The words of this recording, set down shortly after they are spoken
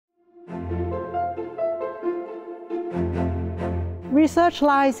Research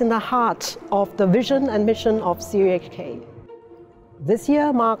lies in the heart of the vision and mission of CUHK. This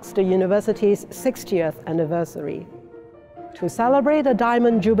year marks the university's 60th anniversary. To celebrate the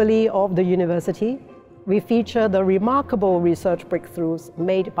Diamond Jubilee of the university, we feature the remarkable research breakthroughs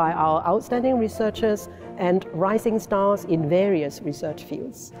made by our outstanding researchers and rising stars in various research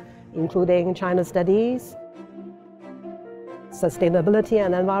fields, including China studies, sustainability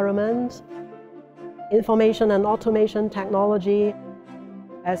and environment, information and automation technology,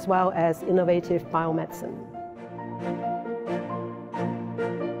 as well as innovative biomedicine.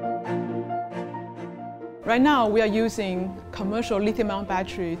 Right now, we are using commercial lithium-ion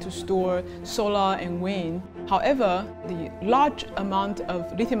battery to store solar and wind. However, the large amount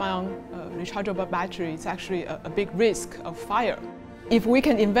of lithium-ion rechargeable battery is actually a big risk of fire. If we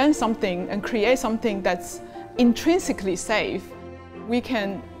can invent something and create something that's intrinsically safe, we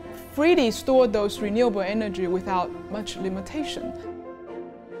can freely store those renewable energy without much limitation.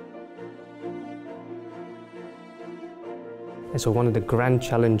 And so one of the grand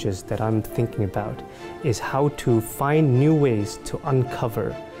challenges that I'm thinking about is how to find new ways to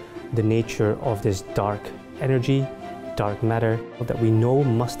uncover the nature of this dark energy, dark matter that we know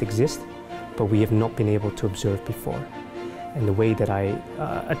must exist, but we have not been able to observe before. And the way that I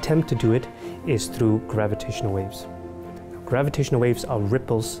attempt to do it is through gravitational waves. Gravitational waves are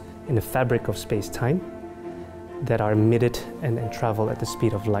ripples in the fabric of space-time that are emitted and travel at the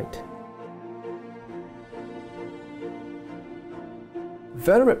speed of light.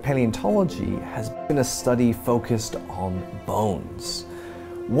 Vertebrate paleontology has been a study focused on bones.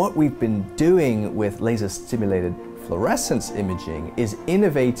 What we've been doing with laser-stimulated fluorescence imaging is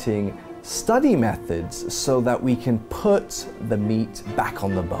innovating study methods so that we can put the meat back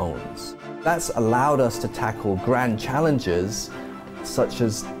on the bones. That's allowed us to tackle grand challenges such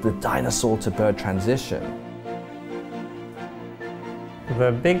as the dinosaur to bird transition.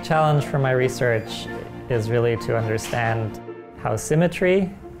 The big challenge for my research is really to understand how symmetry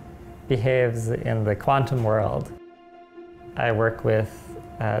behaves in the quantum world. I work with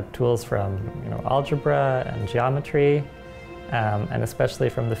tools from algebra and geometry, and especially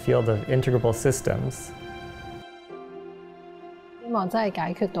from the field of integrable systems. 希望真係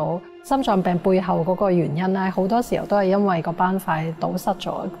解決到心臟病背後嗰個原因咧，好多時候都係因為個斑塊堵塞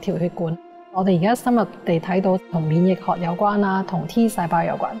咗條血管。我哋而家深入地睇到同免疫學有關啦，同 T 細胞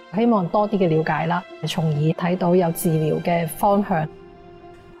有關，希望多啲嘅了解啦，從而睇到有治療嘅方向。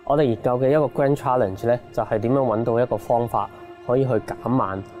我哋研究嘅一個 grand challenge 咧，就係點樣揾到一個方法可以去減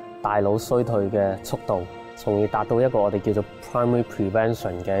慢大腦衰退嘅速度，從而達到一個我哋叫做 primary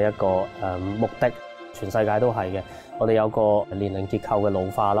prevention 嘅一個目的。全世界都係嘅。我哋有個年齡結構嘅老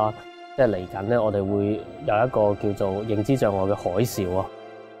化啦，即係嚟緊咧，我哋會有一個叫做認知障礙嘅海嘯啊。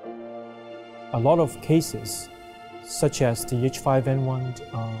A lot of cases, such as the H5N1,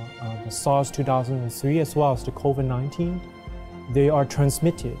 the SARS 2003, as well as the COVID-19, they are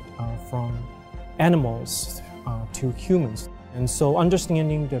transmitted from animals to humans. And so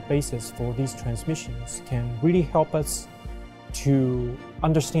understanding the basis for these transmissions can really help us to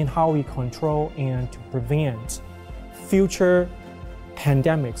understand how we control and to prevent future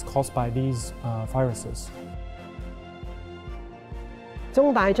pandemics caused by these viruses.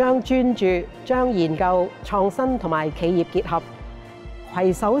 中大將專注將研究、創新同埋企業結合，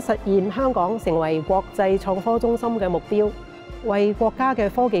攜手實現香港成為國際創科中心嘅目標，為國家嘅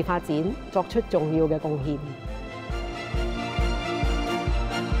科技發展作出重要嘅貢獻。